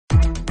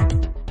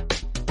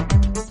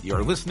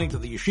You're listening to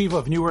the Yeshiva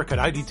of Newark at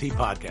IDT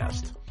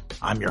podcast.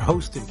 I'm your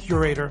host and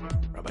curator,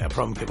 Rabbi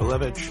Abram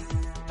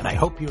Kibalevich, and I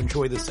hope you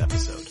enjoy this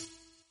episode.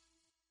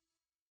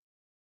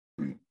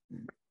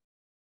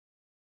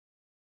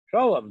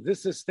 Shalom,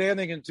 this is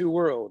Standing in Two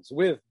Worlds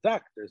with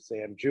Doctor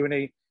Sam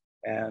Juni,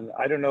 and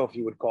I don't know if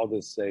you would call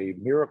this a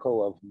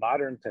miracle of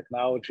modern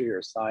technology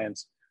or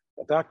science,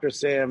 but Dr.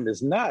 Sam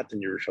is not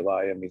in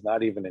Yerushalayim. He's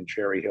not even in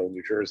Cherry Hill,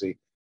 New Jersey.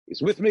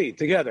 He's with me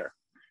together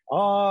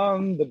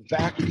on the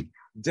back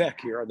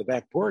deck here on the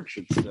back porch.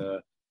 It's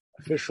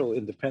official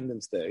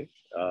Independence Day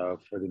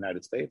for the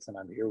United States, and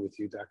I'm here with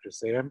you, Dr.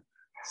 Sam.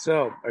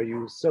 So, are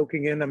you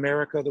soaking in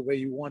America the way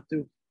you want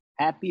to?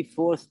 Happy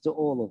 4th to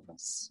all of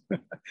us.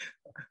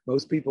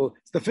 Most people,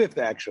 it's the 5th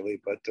actually,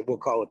 but we'll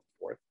call it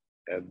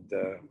the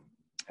 4th.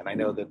 And I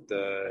know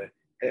that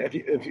if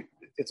you,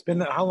 it's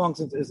been, how long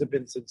has it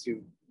been since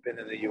you've been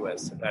in the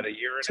U.S.? About a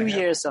year and 2 a half?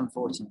 years,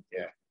 unfortunately.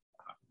 Yeah.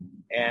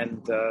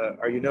 And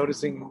are you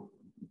noticing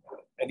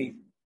any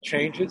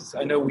changes?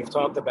 I know we've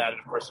talked about it.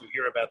 Of course, we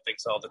hear about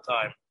things all the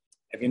time.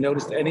 Have you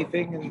noticed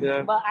anything?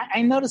 Well,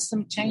 I noticed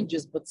some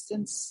changes, but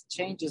since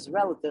change is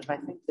relative, I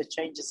think the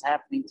change is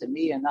happening to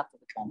me and not to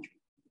the country.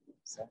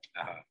 So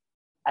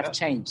I've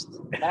changed,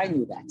 but I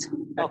knew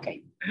that.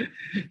 Okay.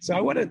 So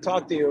I want to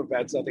talk to you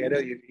about something. I know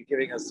you're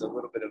giving us a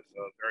little bit of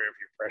very of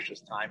your precious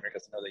time here,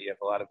 because I know that you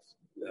have a lot of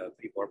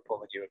people are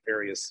pulling you in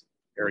various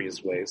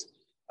ways.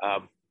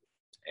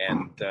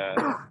 And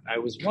I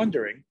was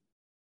wondering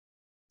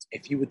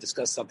if you would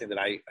discuss something that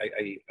I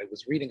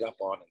was reading up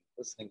on and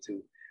listening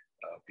to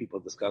people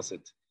discuss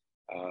it,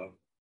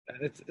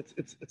 and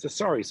it's a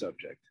sorry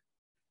subject.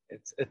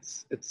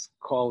 It's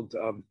called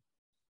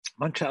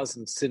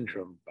Munchausen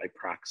syndrome by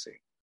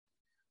proxy,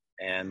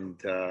 and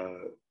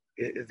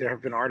there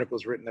have been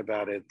articles written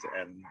about it,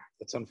 and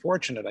it's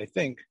unfortunate. I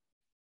think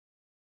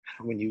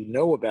when you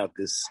know about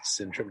this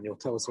syndrome, and you'll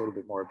tell us a little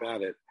bit more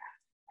about it,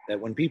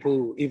 that when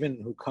people even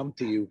who come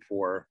to you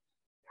for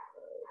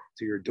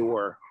to your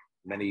door.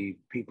 Many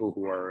people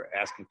who are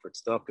asking for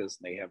tzedakahs,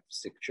 and they have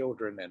sick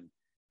children and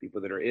people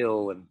that are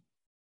ill. And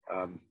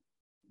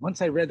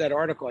once I read that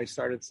article, I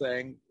started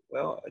saying,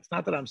 well, it's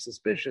not that I'm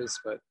suspicious,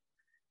 but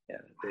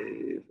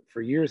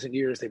for years and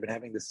years, they've been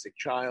having this sick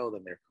child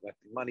and they're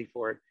collecting money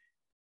for it.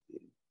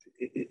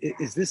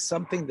 Is this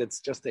something that's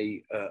just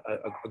a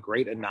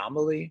great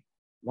anomaly,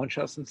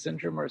 Munchausen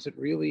syndrome, or is it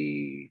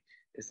really,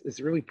 is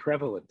it really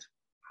prevalent?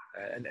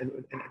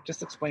 And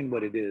just explain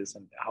what it is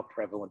and how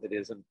prevalent it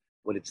is and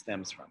what it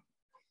stems from.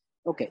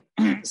 Okay,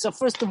 so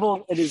first of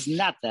all, it is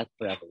not that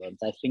prevalent.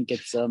 I think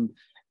it's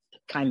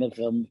kind of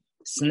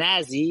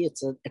snazzy.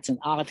 It's an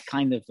odd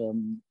kind of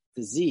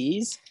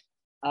disease,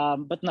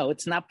 but no,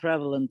 it's not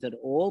prevalent at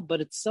all.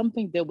 But it's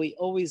something that we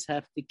always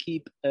have to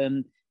keep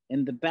in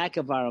the back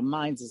of our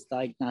minds as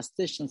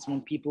diagnosticians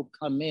when people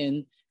come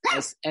in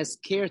as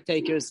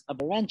caretakers of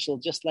parental.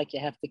 Just like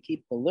you have to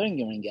keep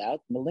malingering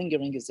out.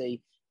 Malingering is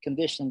a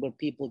condition where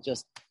people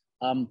just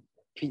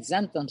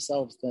present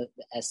themselves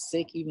as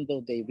sick, even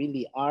though they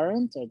really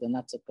aren't, or they're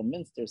not so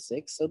convinced they're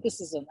sick. So this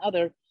is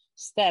another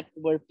step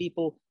where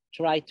people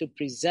try to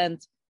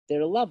present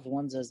their loved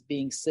ones as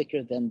being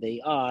sicker than they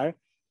are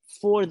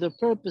for the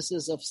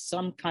purposes of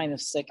some kind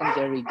of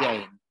secondary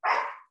gain.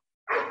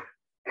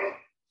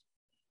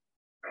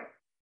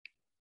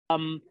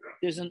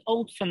 There's an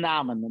old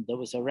phenomenon that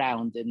was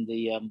around in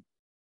the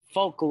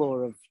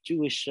folklore of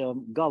Jewish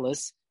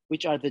gullahs,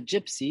 which are the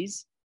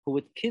gypsies who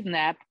would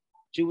kidnap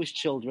Jewish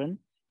children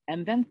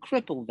and then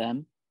cripple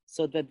them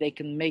so that they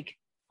can make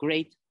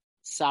great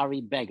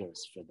sorry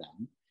beggars for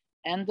them.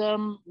 And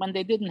when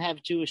they didn't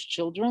have Jewish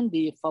children,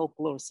 the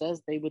folklore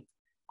says they would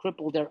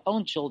cripple their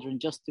own children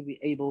just to be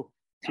able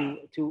to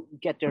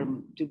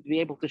be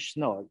able to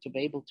schnorr, to be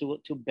able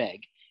to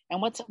beg.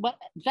 And what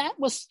that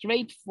was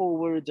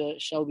straightforward,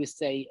 shall we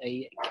say,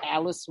 a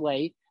callous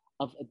way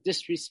of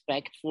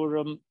disrespect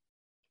for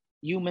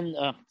human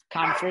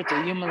comfort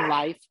or human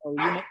life or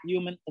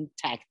human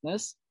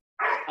intactness,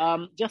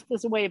 just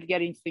as a way of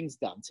getting things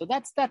done. So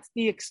that's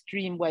the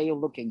extreme way of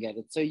looking at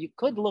it. So you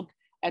could look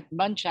at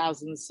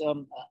Munchausen's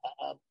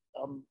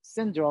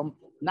syndrome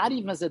not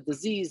even as a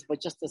disease, but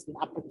just as an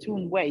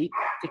opportune way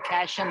to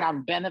cash in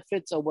on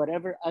benefits or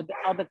whatever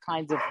other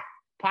kinds of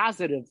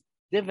positive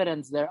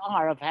dividends there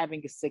are of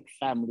having a sick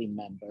family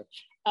member.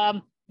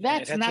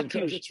 That's not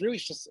usual. It's really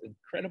just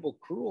incredible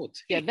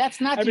cruelty. Yeah,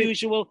 that's not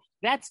usual.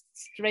 That's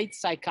straight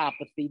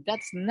psychopathy.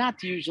 That's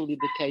not usually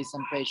the case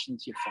in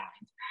patients you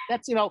find.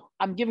 That's,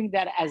 I'm giving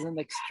that as an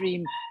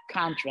extreme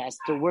contrast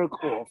to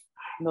work off,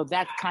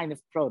 that kind of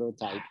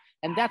prototype.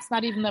 And that's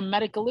not even a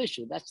medical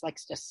issue. That's like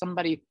just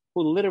somebody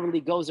who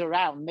literally goes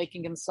around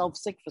making himself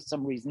sick for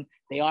some reason.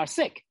 They are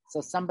sick.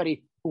 So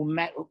somebody who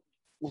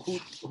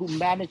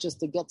manages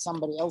to get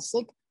somebody else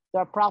sick,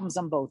 there are problems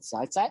on both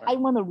sides. I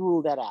want to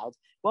rule that out.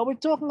 What we're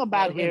talking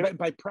about here...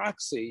 By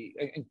proxy,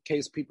 in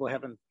case people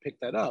haven't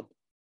picked that up,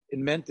 it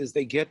meant is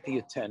they get the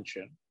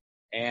attention.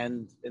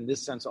 And in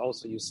this sense,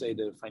 also, you say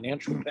the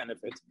financial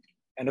benefits.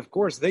 And of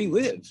course, they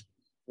live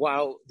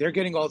while they're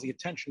getting all the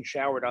attention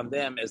showered on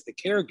them as the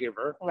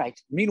caregiver. Right.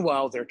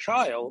 Meanwhile, their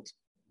child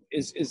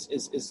is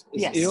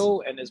Yes.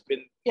 ill and has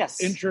been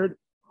injured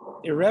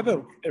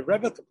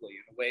irrevocably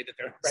in a way that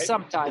they're right.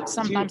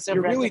 Sometimes so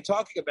you're really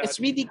talking about it's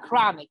really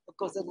chronic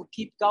because it'll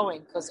keep going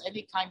because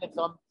any kind of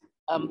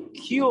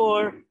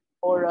cure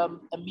or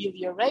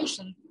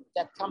amelioration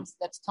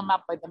that's come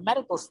up by the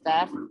medical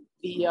staff,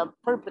 the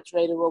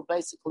perpetrator will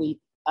basically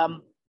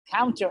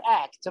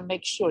counteract to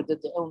make sure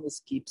that the illness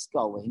keeps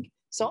going.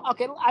 So,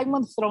 okay, I'm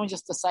going to throw in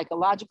just a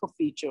psychological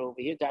feature over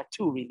here. There are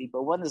two really,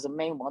 but one is the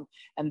main one,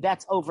 and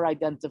that's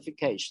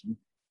over-identification.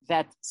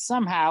 That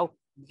somehow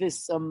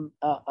this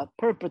a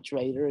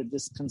perpetrator,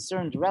 this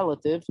concerned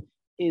relative,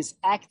 is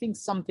acting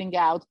something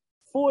out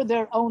for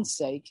their own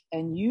sake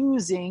and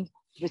using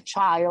the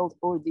child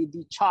or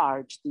the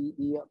charge, the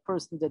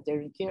person that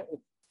they're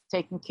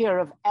taking care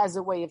of as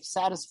a way of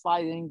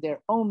satisfying their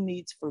own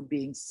needs for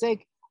being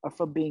sick or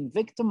for being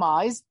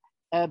victimized.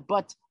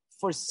 But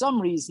for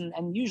some reason,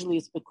 and usually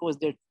it's because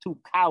they're too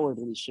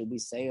cowardly, should we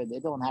say, or they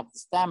don't have the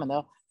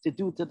stamina to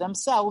do to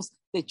themselves,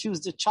 they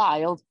choose the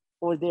child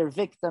or their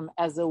victim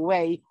as a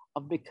way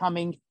of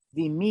becoming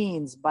the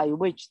means by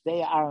which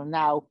they are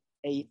now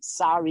a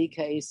sorry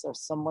case or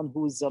someone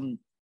who's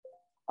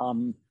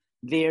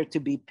there to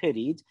be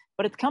pitied.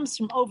 But it comes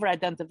from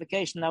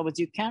over-identification. In other words,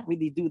 you can't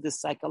really do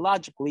this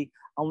psychologically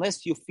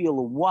unless you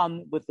feel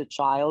one with the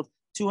child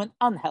to an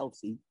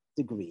unhealthy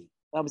degree.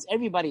 In other words,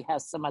 everybody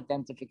has some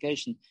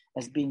identification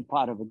as being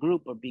part of a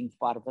group or being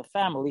part of a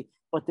family,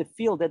 but to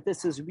feel that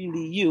this is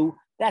really you,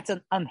 that's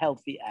an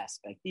unhealthy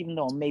aspect, even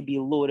though it may be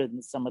lauded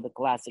in some of the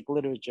classic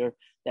literature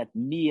that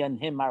me and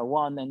him are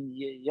one and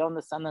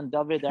Jonathan and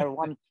David are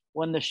one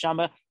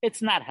neshama.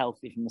 It's not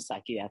healthy from a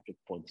psychiatric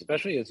point of view.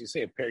 Especially, as you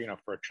say,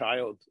 for a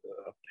child,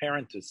 a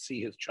parent to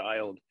see his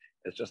child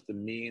as just a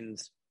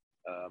means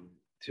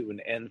to an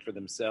end for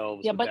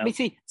themselves. Yeah, but we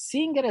see,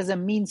 seeing it as a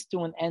means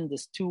to an end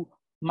is too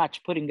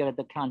much putting it at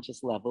the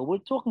conscious level. We're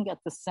talking at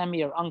the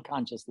semi or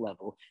unconscious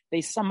level.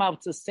 They somehow,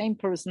 it's the same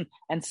person,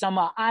 and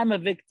somehow I'm a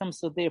victim,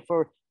 so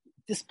therefore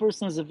this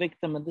person is a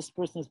victim and this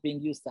person is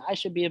being used to, I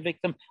should be a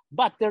victim.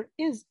 But there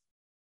is,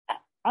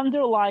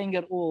 underlying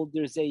it all,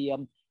 there's a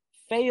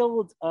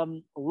failed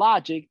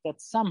logic that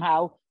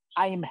somehow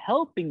I am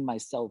helping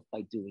myself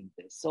by doing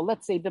this. So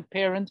let's say the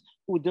parent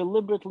who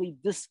deliberately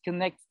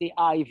disconnects the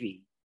IV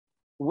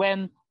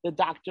when the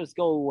doctors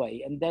go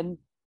away, and then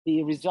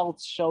the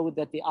results show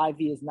that the IV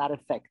is not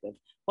effective.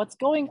 What's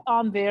going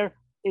on there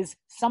is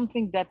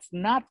something that's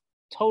not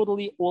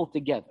totally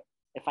altogether,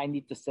 if I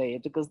need to say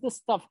it, because this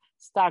stuff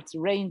starts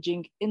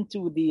ranging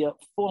into the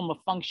form of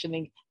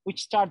functioning,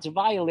 which starts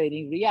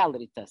violating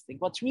reality testing.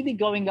 What's really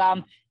going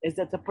on is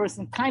that the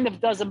person kind of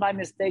does it by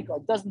mistake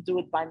or doesn't do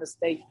it by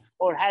mistake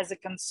or has a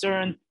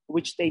concern,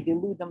 which they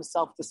delude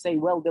themselves to say,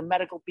 well, the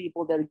medical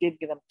people, they're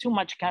giving them too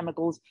much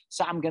chemicals,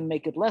 so I'm going to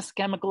make it less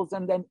chemicals.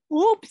 And then,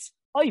 oops,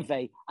 oy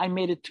vey, I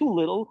made it too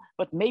little,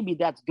 but maybe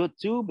that's good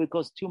too,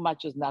 because too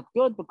much is not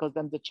good, because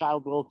then the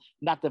child will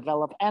not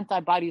develop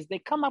antibodies. They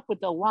come up with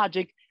a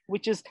logic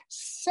which is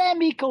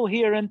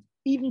semi-coherent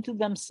even to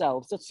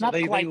themselves. It's so not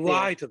they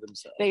lie to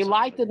themselves. They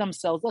lie to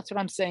themselves. That's what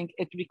I'm saying.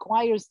 It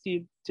requires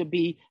to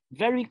be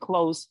very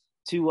close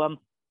to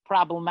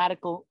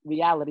problematical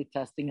reality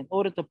testing in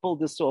order to pull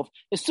this off,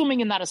 assuming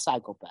you're not a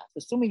psychopath,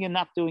 assuming you're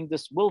not doing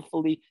this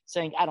willfully,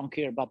 saying, I don't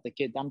care about the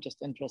kid, I'm just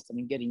interested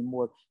in getting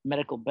more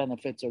medical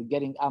benefits or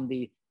getting on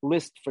the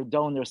list for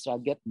donors so I'll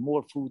get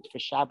more food for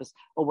Shabbos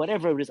or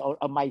whatever it is, or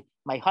my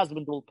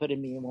husband will put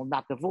in me and will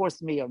not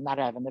divorce me or not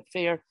have an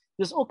affair.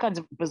 There's all kinds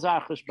of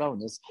bizarre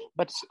bonus.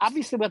 But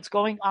obviously what's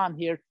going on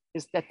here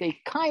is that they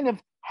kind of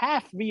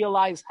half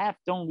realize, half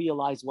don't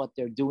realize what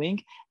they're doing.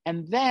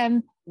 And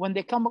then when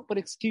they come up with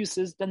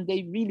excuses, then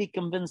they really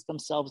convince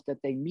themselves that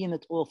they mean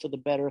it all for the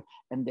better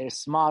and they're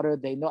smarter.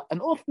 They know,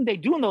 and often they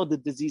do know the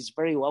disease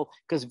very well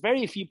because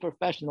very few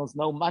professionals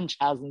know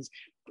Munchausen's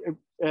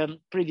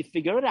pretty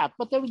figure it out.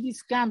 But there were these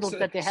scandals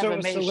that they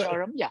haven't made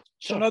sure. Yeah.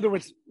 So in other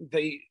words,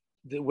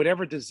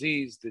 whatever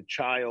disease the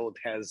child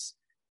has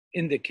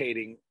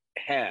indicating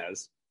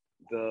has,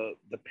 the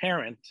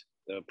parent,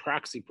 the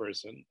proxy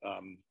person,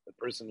 the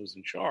person who's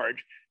in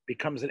charge,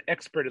 becomes an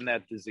expert in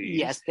that disease.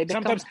 Yes, they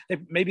become, sometimes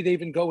maybe they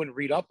even go and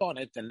read up on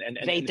it and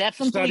they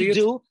definitely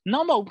do.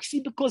 No,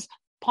 see, because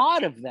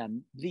part of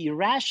them, the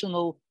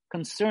irrational,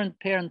 concerned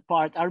parent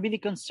part, are really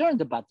concerned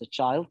about the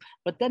child,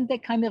 but then they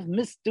kind of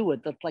misdo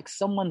it. That's like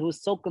someone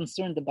who's so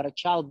concerned about a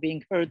child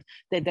being hurt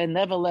that they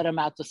never let him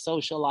out to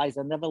socialize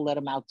and never let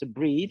him out to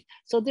breathe.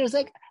 So there's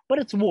but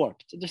it's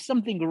warped. There's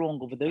something wrong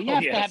over there. You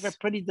have to have a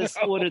pretty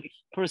disordered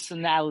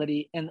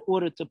personality in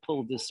order to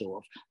pull this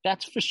off.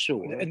 That's for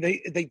sure. And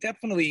they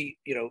definitely,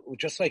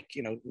 just like,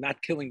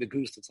 not killing the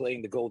goose that's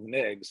laying the golden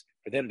eggs,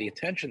 for them, the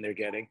attention they're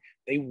getting,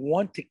 they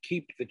want to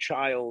keep the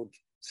child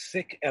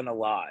sick and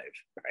alive,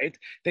 right?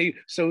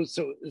 So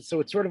it's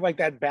sort of like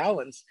that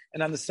balance.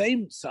 And on the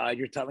same side,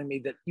 you're telling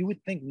me that you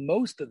would think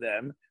most of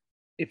them,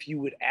 if you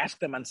would ask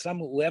them on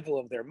some level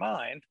of their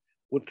mind,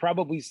 would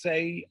probably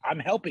say, I'm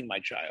helping my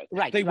child.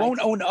 Right. They won't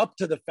own up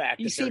to the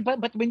fact. You see,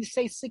 but when you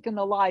say sick and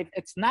alive,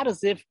 it's not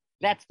as if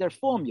that's their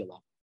formula.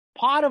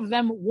 Part of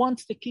them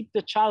wants to keep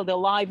the child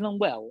alive and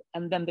well,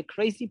 and then the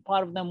crazy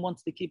part of them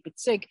wants to keep it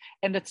sick,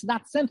 and it's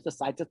not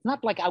synthesized. It's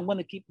not like I want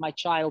to keep my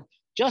child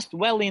just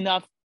well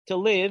enough to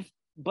live,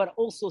 but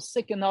also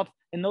sick enough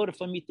in order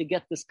for me to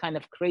get this kind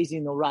of crazy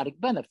neurotic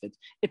benefit.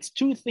 It's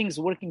two things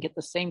working at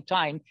the same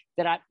time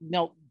that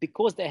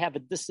because they have a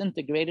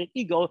disintegrated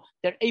ego,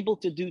 they're able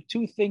to do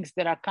two things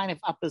that are kind of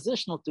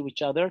oppositional to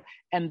each other,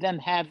 and then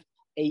have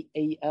a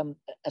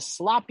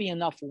sloppy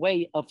enough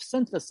way of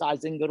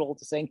synthesizing it all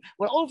to saying,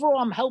 well, overall,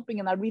 I'm helping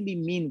and I really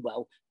mean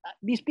well.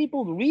 These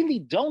people really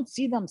don't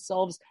see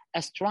themselves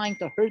as trying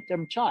to hurt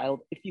their child,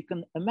 if you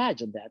can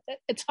imagine that.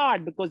 It's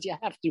hard because you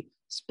have to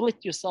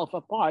split yourself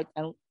apart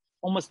and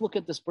almost look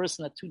at this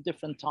person at two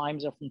different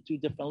times or from two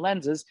different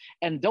lenses,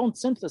 and don't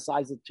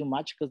synthesize it too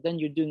much, because then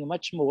you're doing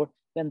much more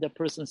than the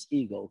person's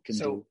ego can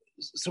do.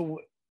 So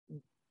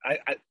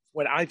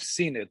when I've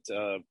seen it,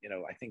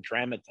 I think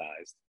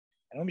dramatized.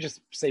 And let me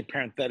just say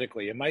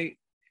parenthetically, am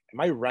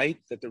I right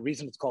that the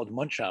reason it's called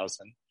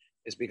Munchausen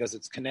is because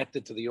it's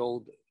connected to the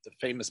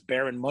famous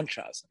Baron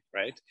Munchausen,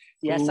 right?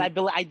 Yes, I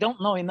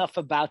don't know enough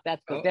about that,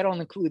 because they don't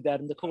include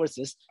that in the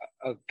courses.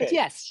 Okay. But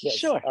yes,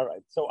 sure. All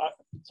right. So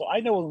I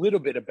know a little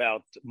bit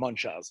about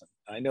Munchausen.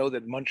 I know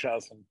that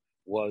Munchausen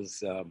was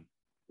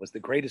the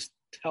greatest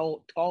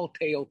tall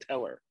tale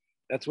teller.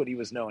 That's what he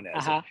was known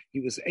as. Uh-huh.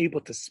 He was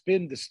able to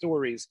spin the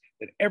stories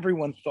that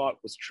everyone thought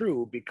was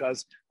true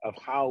because of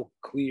how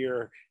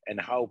clear and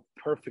how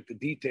perfect the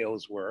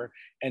details were.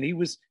 And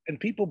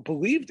people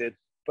believed it,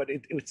 but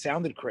it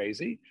sounded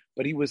crazy.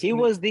 But he was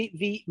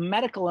the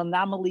medical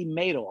anomaly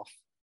Madoff.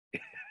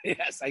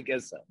 Yes, I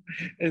guess so.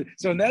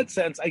 So in that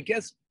sense, I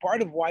guess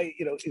part of why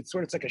it's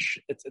like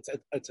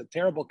it's a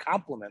terrible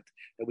compliment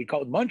that we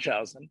call it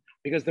Munchausen,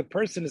 because the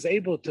person is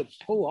able to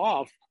pull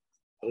off.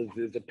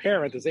 The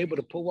parent is able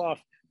to pull off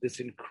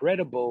this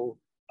incredible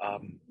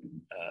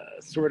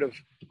sort of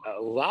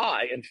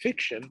lie and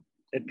fiction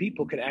that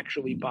people can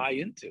actually buy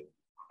into.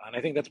 And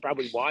I think that's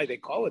probably why they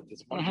call it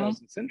this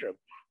Munchausen syndrome.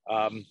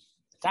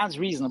 Sounds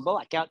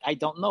reasonable. I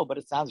don't know, but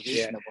it sounds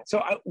reasonable. Yeah.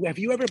 So have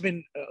you ever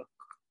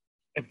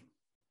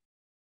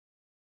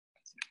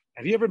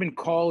been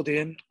called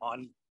in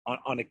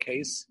on a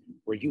case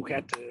where you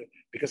had to,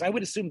 because I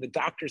would assume the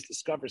doctors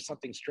discover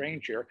something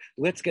strange here.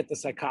 Let's get the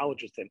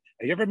psychologist in.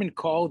 Have you ever been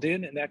called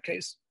in that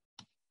case?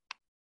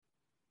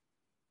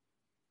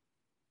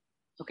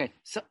 Okay,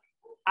 so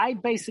I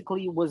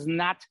basically was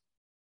not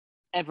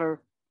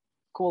ever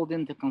called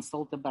in to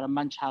consult about a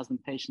Munchausen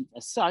patient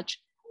as such,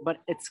 but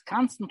it's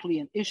constantly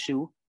an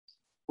issue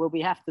where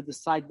we have to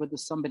decide whether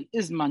somebody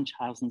is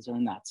Munchausen's or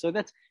not. So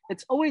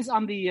it's always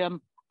on the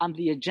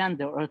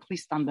agenda, or at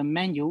least on the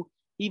menu,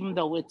 even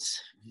though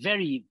it's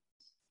very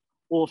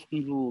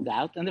often ruled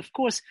out. And of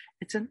course,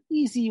 it's an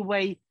easy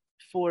way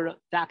for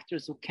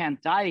doctors who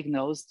can't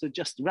diagnose to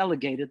just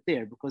relegate it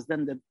there, because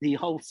then the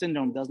whole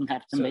syndrome doesn't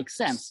have to make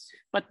sense.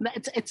 But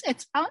it's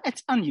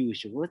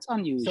unusual. It's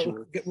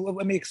unusual. So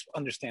let me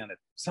understand it.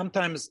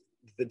 Sometimes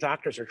the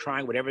doctors are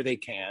trying whatever they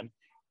can,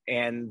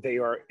 and they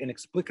are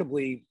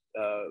inexplicably,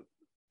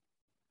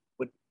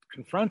 what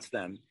confronts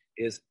them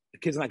is the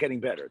kid's not getting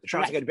better. The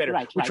child's not getting better.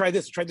 We try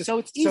this. So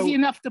it's easy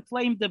enough to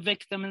blame the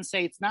victim and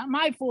say, it's not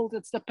my fault,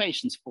 it's the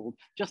patient's fault.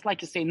 Just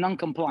like you say,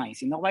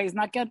 non-compliance. You know why he's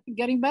not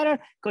getting better?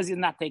 Because he's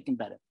not taking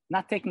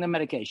the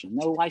medication. You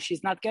know why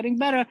she's not getting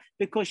better?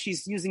 Because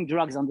she's using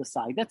drugs on the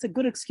side. That's a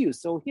good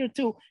excuse. So here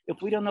too,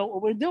 if we don't know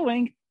what we're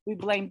doing, we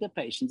blame the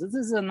patient. This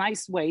is a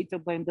nice way to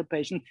blame the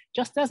patient,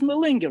 just as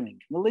malingering.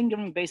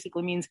 Malingering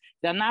basically means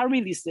they're not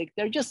really sick.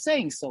 They're just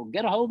saying so.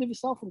 Get a hold of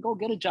yourself and go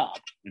get a job.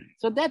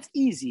 So that's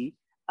easy.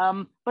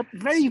 But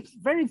very,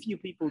 very few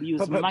people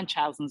use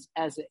Munchausen's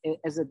as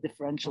a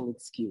differential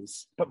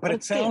excuse. But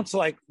it sounds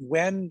like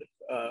when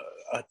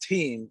a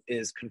team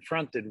is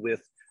confronted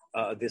with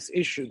this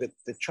issue that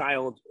the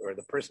child or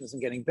the person isn't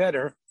getting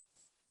better,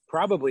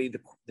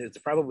 there's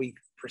probably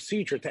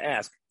procedure to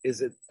ask,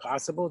 is it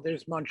possible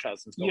there's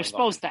Munchausen's going on? You're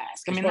supposed to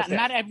ask. I mean,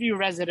 not every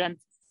resident,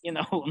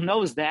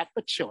 knows that,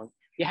 but sure,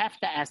 you have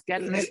to ask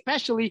that, and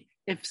especially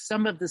if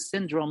some of the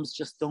syndromes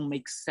just don't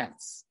make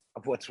sense.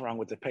 Of what's wrong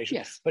with the patient.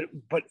 Yes.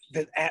 But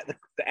the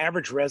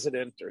average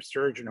resident or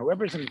surgeon,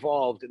 whoever's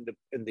involved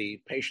in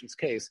the patient's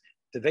case,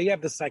 do they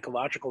have the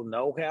psychological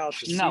know-how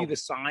to see the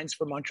signs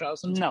for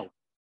Munchausen? No,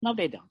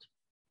 they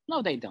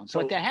don't. So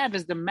what they have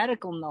is the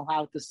medical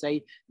know-how to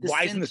say,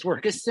 why isn't this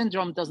working? This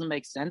syndrome doesn't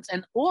make sense.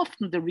 And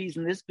often the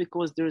reason is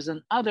because there's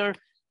another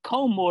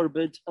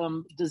comorbid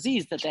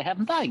disease that they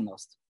haven't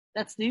diagnosed.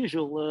 That's the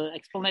usual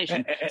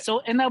explanation. So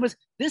in other words,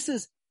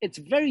 it's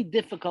very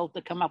difficult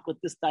to come up with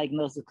this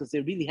diagnosis because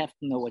they really have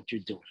to know what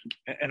you're doing.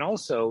 And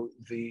also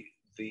the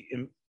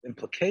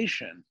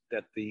implication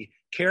that the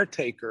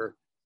caretaker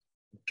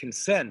can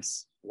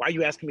sense, why are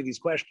you asking me these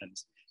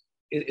questions,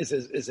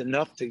 is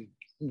enough to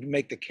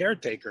make the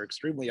caretaker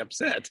extremely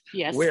upset.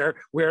 Yes. Where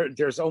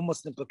there's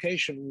almost an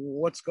implication,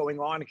 what's going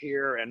on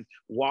here and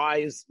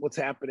what's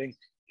happening.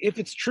 if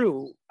it's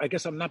true, I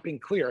guess I'm not being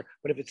clear,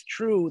 but if it's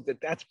true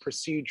that that's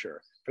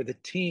procedure for the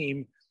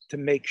team to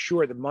make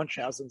sure that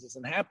Munchausen's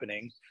isn't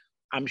happening,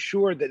 I'm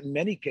sure that in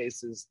many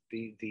cases,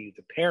 the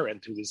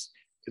parent who is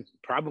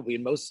probably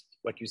in most,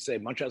 like you say,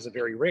 Munchausen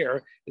very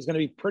rare, is going to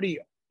be pretty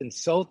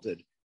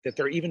insulted that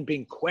they're even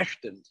being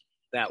questioned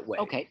that way.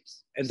 Okay.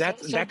 And that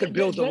could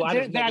build a lot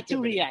of negativity. There are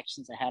two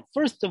reactions I have.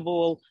 First of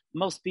all,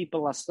 most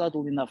people are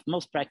subtle enough,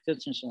 most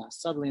practitioners are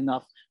subtle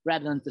enough,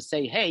 rather than to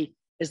say, hey,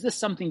 is this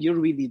something you're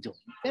really doing?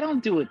 They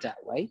don't do it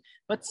that way.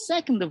 But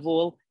second of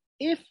all,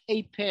 if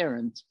a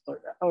parent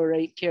or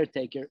a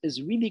caretaker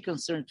is really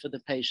concerned for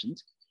the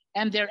patient,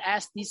 and they're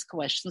asked these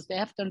questions, they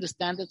have to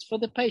understand it's for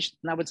the patient.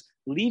 Now, it's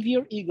leave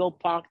your ego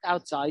parked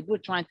outside. We're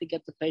trying to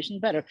get the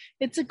patient better.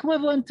 It's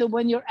equivalent to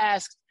when you're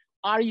asked,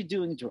 are you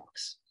doing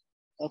drugs?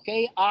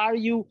 Okay, are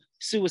you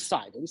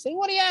suicidal? You say,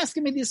 what are you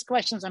asking me these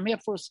questions? I'm here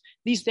for,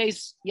 these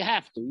days, you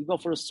have to. You go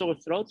for a sore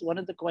throat. One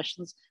of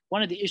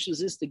the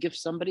issues is to give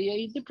somebody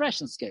a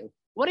depression scale.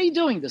 What are you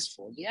doing this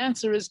for? The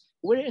answer is,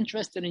 we're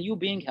interested in you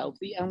being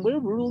healthy and we're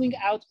ruling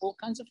out all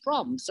kinds of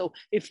problems. So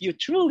if you're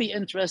truly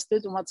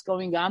interested in what's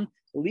going on,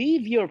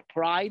 leave your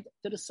pride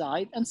to the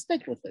side and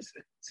stick with it.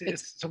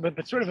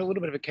 But sort of a little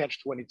bit of a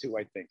catch-22,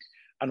 I think.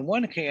 On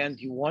one hand,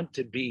 you want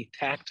to be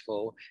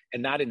tactful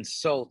and not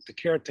insult the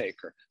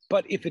caretaker.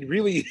 But if it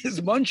really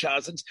is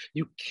Munchausen's,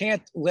 you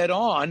can't let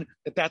on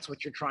that that's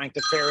what you're trying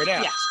to ferret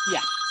out.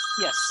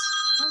 Yes.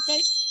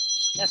 Okay,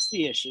 that's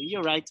the issue.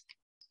 You're right.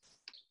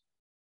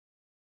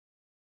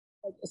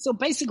 So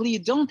basically, you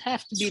don't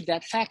have to be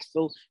that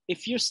tactful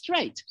if you're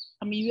straight.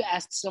 I mean, you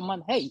ask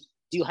someone, hey,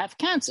 do you have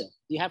cancer?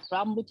 Do you have a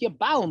problem with your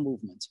bowel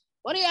movement?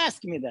 What are you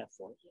asking me that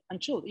for?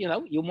 Until,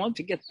 you want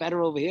to get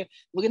better over here,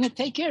 we're going to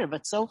take care of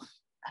it. So,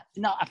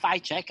 if I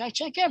check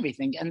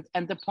everything.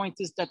 And the point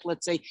is that,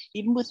 let's say,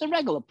 even with a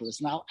regular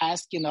person, I'll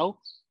ask, do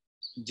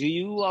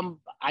you,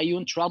 are you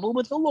in trouble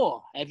with the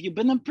law? Have you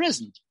been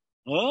imprisoned?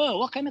 Oh,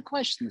 what kind of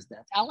question is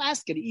that? I'll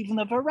ask it even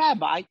of a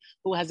rabbi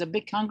who has a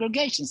big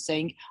congregation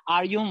saying,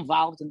 are you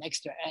involved in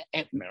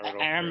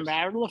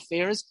marital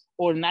affairs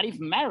or not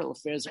even marital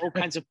affairs, all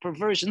kinds of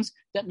perversions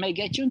that may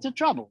get you into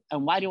trouble?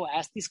 And why do I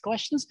ask these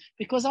questions?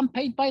 Because I'm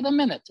paid by the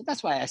minute.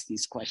 That's why I ask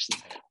these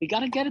questions. We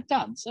got to get it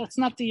done. So it's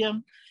not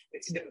the,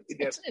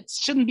 it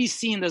shouldn't be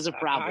seen as a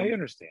problem. I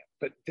understand.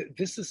 But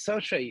this is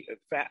such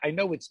I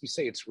know you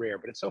say it's rare,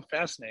 but it's so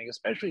fascinating,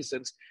 especially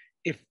since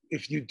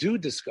if you do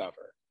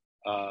discover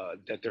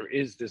that there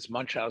is this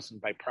Munchausen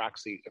by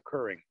proxy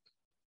occurring,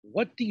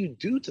 what do you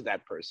do to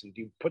that person?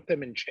 Do you put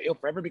them in jail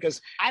forever?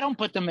 Because I don't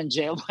put them in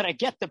jail, but I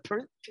get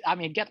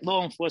get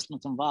law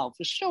enforcement involved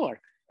for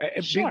sure.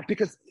 Sure.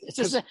 Because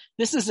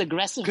this is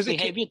aggressive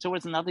behavior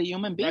towards another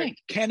human being. Right.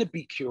 Can it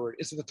be cured?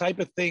 Is it the type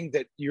of thing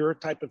that your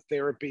type of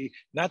therapy?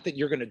 Not that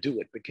you're going to do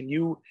it, but can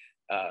you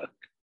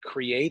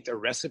create a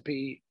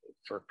recipe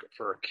for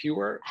a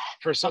cure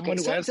for someone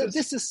who has this?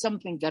 This is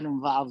something that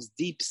involves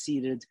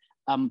deep-seated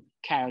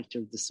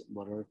character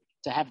disorder.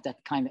 To have that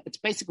kind of, it's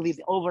basically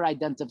the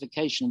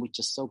over-identification, which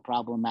is so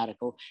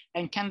problematical.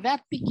 And can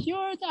that be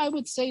cured? I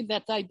would say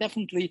that I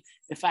definitely,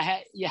 if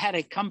you had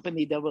a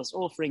company that was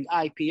offering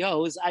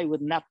IPOs, I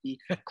would not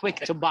be quick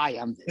to buy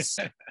on this.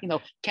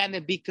 Can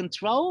it be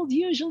controlled?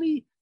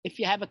 Usually, if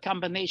you have a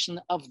combination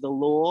of the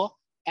law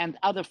and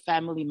other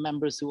family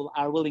members who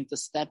are willing to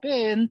step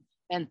in,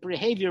 and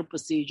behavior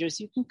procedures,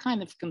 you can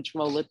kind of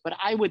control it, but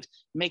I would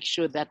make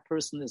sure that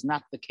person is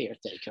not the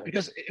caretaker.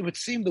 Because it would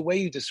seem the way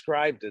you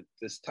described it,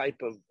 this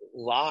type of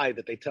lie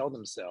that they tell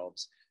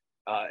themselves,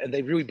 and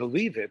they really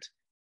believe it,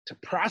 to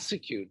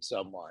prosecute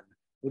someone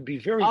would be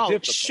very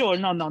difficult. Sure.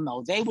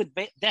 No. They would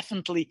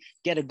definitely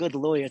get a good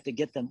lawyer to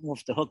get them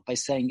off the hook by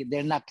saying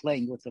they're not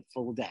playing with a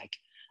full deck.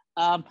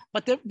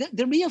 But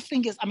the real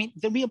thing is,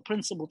 the real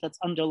principle that's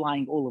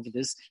underlying all of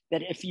this,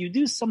 that if you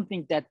do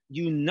something that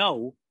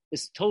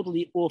is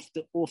totally off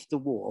the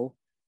wall,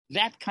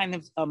 that kind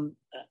of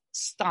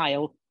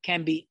style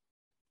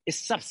is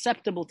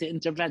susceptible to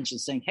intervention,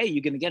 saying, hey,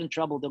 you're going to get in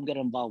trouble, don't get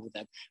involved with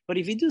that. But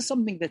if you do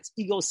something that's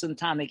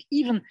egocentric,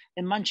 even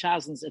in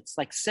Munchausen's, it's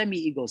like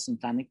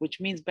semi-egocentric,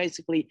 which means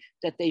basically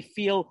that they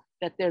feel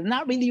that they're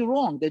not really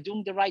wrong, they're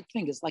doing the right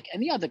thing. It's like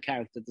any other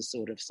character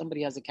disorder. If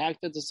somebody has a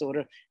character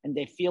disorder and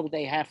they feel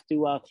they have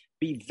to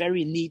be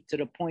very neat to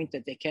the point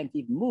that they can't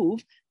even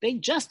move, they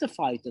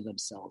justify it to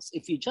themselves.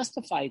 If you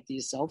justify it to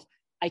yourself,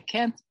 I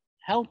can't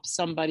help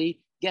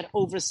somebody get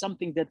over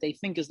something that they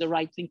think is the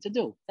right thing to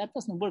do. That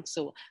doesn't work.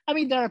 So,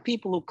 there are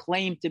people who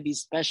claim to be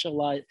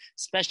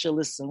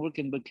specialists and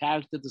working with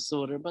character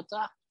disorder, but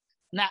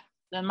not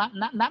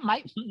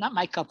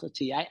my cup of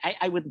tea.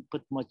 I wouldn't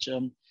put much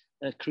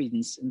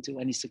credence into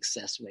any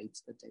success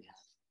rates that they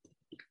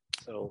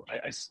have. So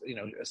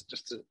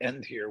just to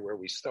end here where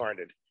we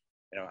started,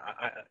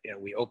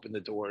 we open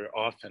the door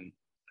often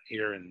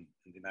here in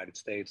the United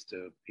States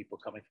to people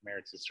coming from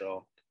Eretz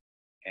Yisrael,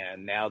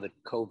 and now that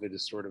COVID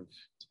is sort of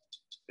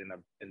in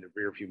the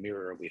rearview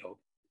mirror, we hope.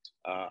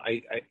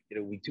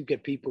 We do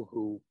get people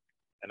who,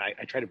 and I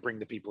try to bring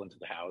the people into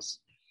the house,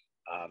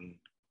 and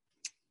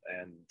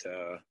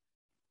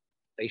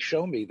they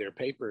show me their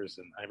papers,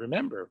 and I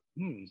remember,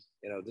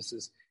 this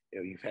is,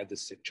 you've had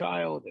this sick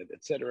child,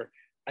 et cetera.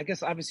 I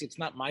guess obviously it's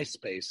not my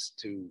space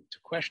to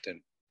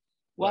question.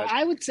 Well,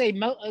 I would say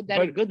that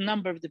a good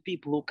number of the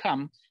people who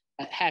come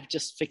have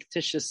just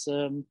fictitious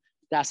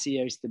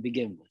dossiers to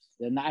begin with.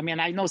 And I mean,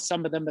 I know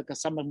some of them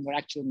because some of them were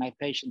actually my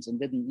patients and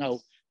didn't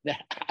know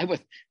that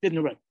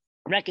didn't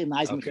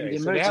recognize me from the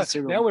emergency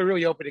room. Now we're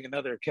really opening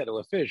another kettle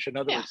of fish. In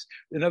other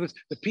words,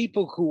 the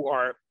people who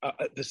are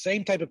the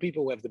same type of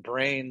people who have the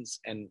brains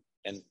and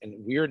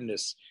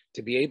weirdness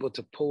to be able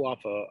to pull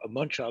off a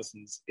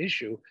Munchausen's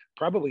issue,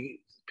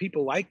 probably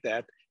people like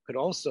that could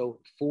also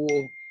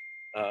fool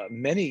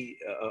many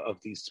of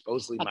these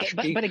supposedly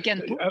mashki. But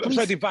again, I'm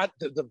sorry, the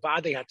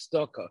Vadei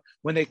Hatzdaka,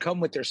 when they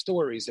come with their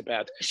stories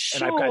about,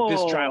 and I've got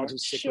this child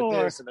who's sick with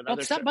this, and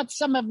another. But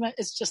some of them,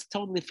 it's just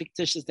totally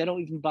fictitious. They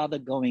don't even bother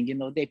going.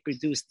 They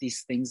produce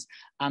these things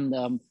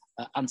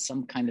on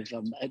some kind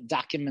of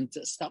document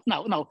stuff.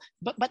 No.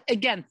 But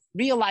again,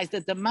 realize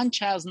that the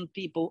Munchausen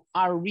people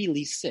are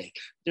really sick.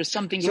 There's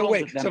something wrong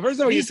with them. So first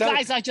of all, these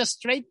guys are just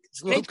straight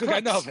crooks. I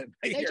know them.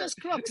 They're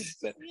just crooks.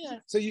 Yeah.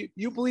 So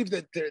you believe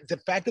that the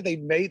fact that they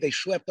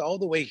schlepped all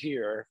the way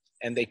here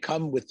and they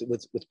come with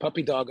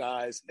puppy dog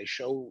eyes, and they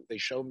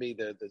show me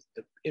the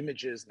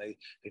images, and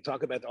they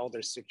talk about all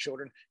their sick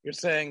children. You're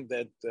saying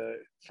that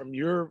from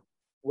your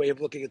way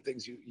of looking at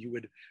things, you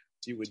would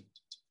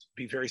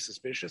be very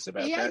suspicious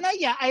about that?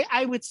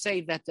 I would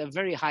say that a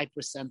very high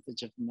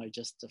percentage of them are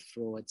just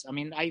frauds. I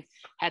mean, I've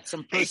had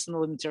some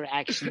personal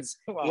interactions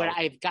where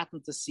I've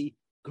gotten to see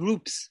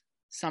groups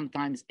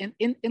sometimes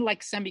in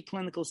like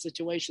semi-clinical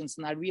situations,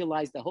 and I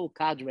realized the whole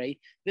cadre,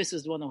 this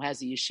is the one who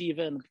has a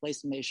yeshiva in a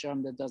place in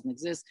Meisharim that doesn't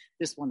exist,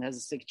 this one has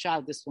a sick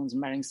child, this one's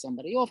marrying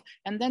somebody off,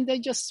 and then they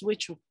just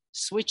switch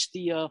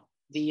the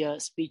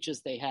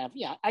speeches they have.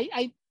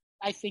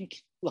 I think,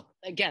 look,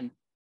 again,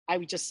 I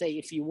would just say,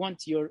 if you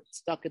want your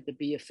tzedakah to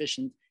be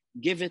efficient,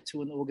 give it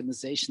to an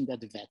organization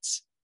that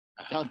vets.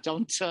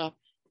 Don't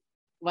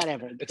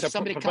whatever.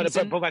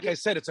 But like I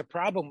said, it's a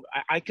problem.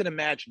 I can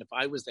imagine if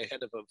I was the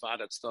head of a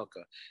Vadat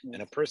Tzedakah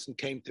and a person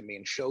came to me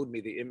and showed me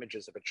the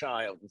images of a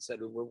child and said,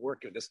 we're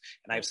working with this,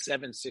 and I have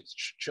 6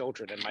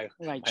 children, and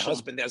my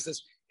husband has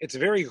this. It's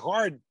very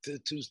hard to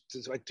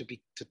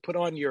put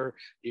on your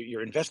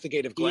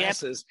investigative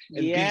glasses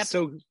and be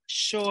so.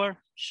 Sure.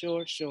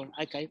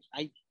 Okay,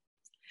 I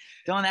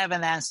don't have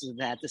an answer to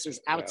that. This is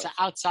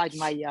outside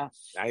my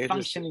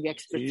functioning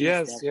expertise.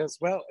 Yes.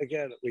 Well,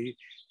 again,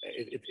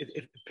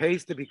 it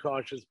pays to be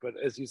cautious, but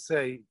as you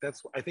say,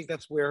 I think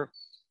that's where,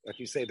 like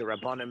you say, the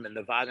Rabbanim and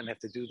the Vadim have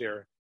to do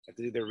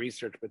their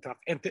research,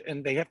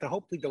 and they have to,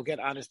 hopefully they'll get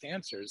honest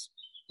answers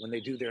when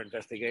they do their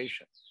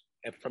investigation.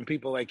 And from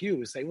people like you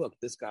who say, look,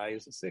 this guy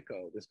is a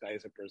sicko, this guy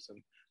is a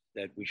person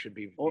that we should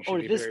be.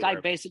 Or this guy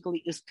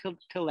basically is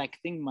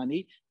collecting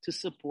money to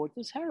support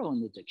his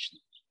heroin addiction.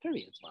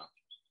 Period. Wow.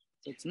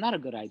 So it's not a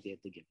good idea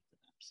to give it to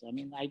them. So, I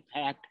mean, I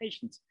had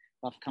patients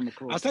who have come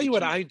across. I'll tell you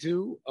what I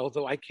do,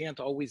 although I can't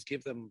always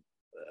give them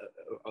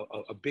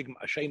a big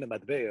shayna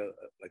matbeya,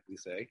 like we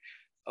say.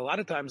 A lot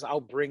of times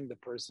I'll bring the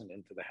person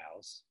into the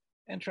house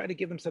and try to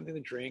give them something to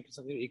drink,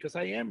 something to eat, because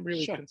I am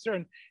really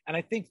concerned. And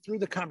I think through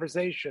the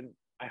conversation,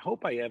 I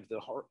hope I have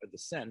the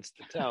sense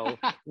to tell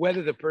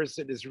whether the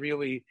person is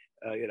really,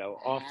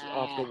 off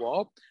the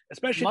wall.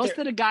 Especially most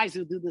of the guys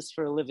who do this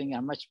for a living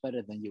are much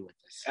better than you with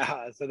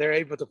this. So they're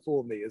able to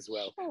fool me as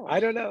well. Sure. I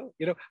don't know.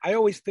 I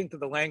always think that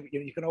the language.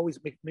 You can always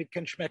make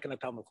ken shmek in a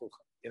Talmud Chacham.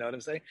 You know what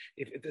I'm saying?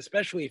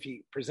 Especially if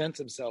he presents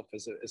himself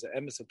as an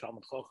emes of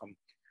Talmud Chacham.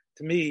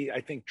 To me, I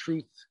think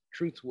truth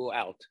will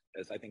out,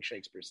 as I think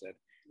Shakespeare said.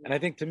 And I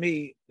think, to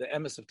me, the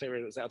emes of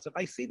Torah is out. So if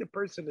I see the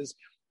person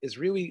is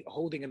really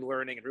holding and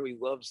learning and really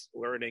loves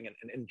learning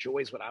and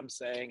enjoys what I'm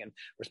saying and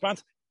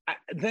responds,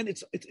 then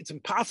it's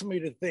impossible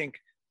to think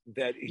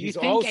that he's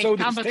also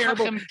this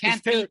terrible.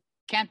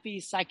 Can't be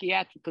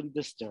psychiatrically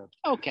disturbed.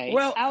 Okay,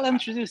 well, I'll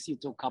introduce you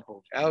to a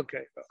couple.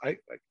 Okay,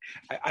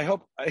 I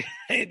hope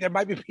there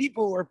might be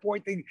people who are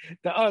pointing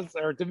to us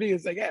or to me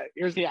and saying,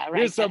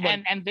 here's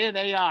someone. And there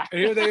they are.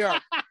 Here they are.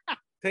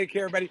 Take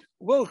care, everybody.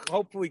 We'll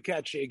hopefully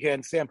catch you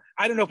again, Sam.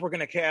 I don't know if we're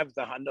going to have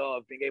the hana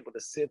of being able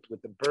to sit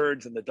with the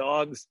birds and the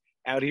dogs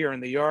out here in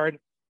the yard,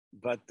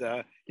 but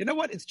you know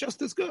what? It's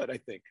just as good, I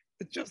think.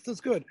 It's just as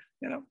good.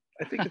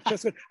 I think it's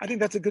just good. I think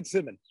that's a good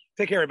simon.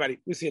 Take care, everybody.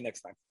 We'll see you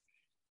next time.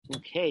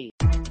 Okay.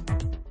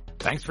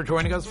 Thanks for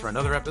joining us for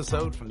another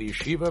episode from the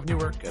Yeshiva of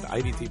Newark at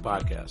IDT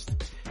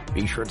Podcast.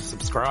 Be sure to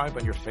subscribe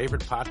on your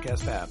favorite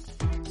podcast app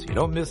so you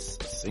don't miss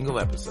a single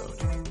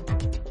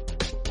episode.